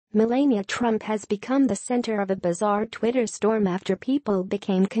Melania Trump has become the center of a bizarre Twitter storm after people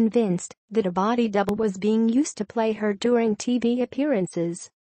became convinced that a body double was being used to play her during TV appearances.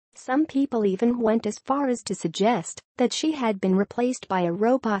 Some people even went as far as to suggest that she had been replaced by a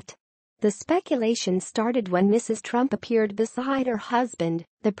robot. The speculation started when Mrs. Trump appeared beside her husband,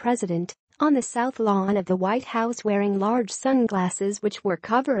 the president, on the south lawn of the White House wearing large sunglasses which were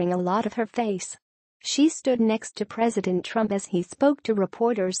covering a lot of her face. She stood next to President Trump as he spoke to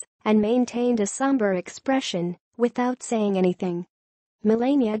reporters and maintained a somber expression without saying anything.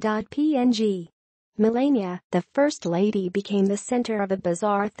 Melania.png. Melania, the First Lady, became the center of a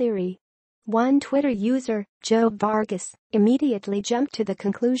bizarre theory. One Twitter user, Joe Vargas, immediately jumped to the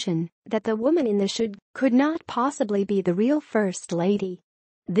conclusion that the woman in the shot could not possibly be the real First Lady.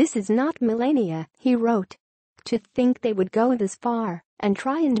 "This is not Melania," he wrote. "To think they would go this far and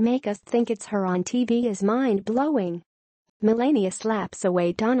try and make us think it's her on TV is mind-blowing." Melania slaps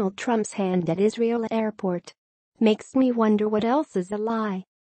away Donald Trump's hand at Israel airport. "Makes me wonder what else is a lie."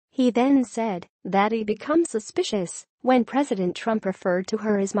 He then said that he becomes suspicious when President Trump referred to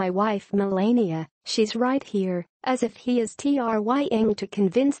her as "my wife Melania, she's right here," as if he is trying to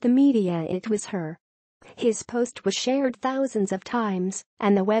convince the media it was her. His post was shared thousands of times,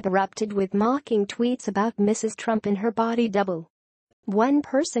 and the web erupted with mocking tweets about Mrs. Trump and her body double. One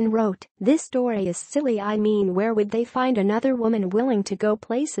person wrote, "This story is silly, I mean where would they find another woman willing to go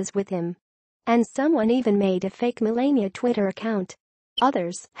places with him?" And someone even made a fake Melania Twitter account.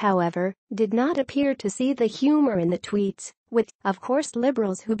 Others, however, did not appear to see the humor in the tweets, with, of course,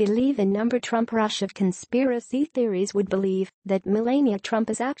 liberals who believe in Trump rush of conspiracy theories would believe that Melania Trump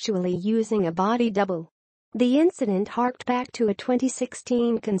is actually using a body double. The incident harked back to a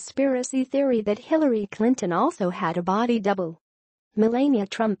 2016 conspiracy theory that Hillary Clinton also had a body double. Melania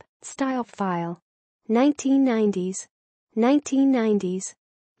Trump, style file. 1990s. 1990s.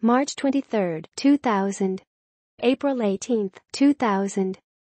 March 23, 2000. April 18, 2000.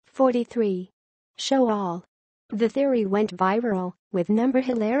 43. Show all. The theory went viral, with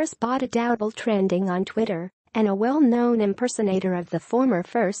hilarious body double trending on Twitter, and a well-known impersonator of the former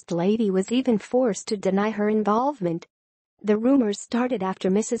First Lady was even forced to deny her involvement. The rumors started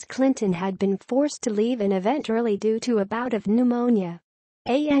after Mrs. Clinton had been forced to leave an event early due to a bout of pneumonia.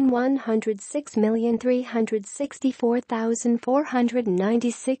 AN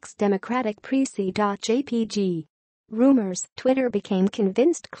 106,364,496 Democratic Preci.jpg. Rumors. Twitter became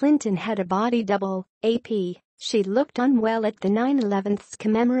convinced Clinton had a body double. AP. She looked unwell at the 9/11's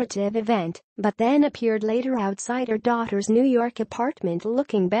commemorative event, but then appeared later outside her daughter's New York apartment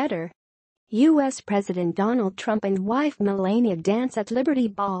looking better. U.S. President Donald Trump and wife Melania dance at Liberty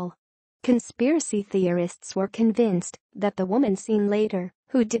Ball. Conspiracy theorists were convinced that the woman seen later,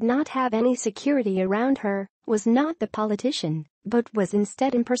 who did not have any security around her, was not the politician, but was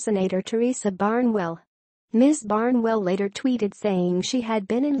instead impersonator Teresa Barnwell. Ms. Barnwell later tweeted saying she had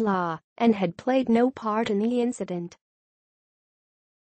been in law and had played no part in the incident.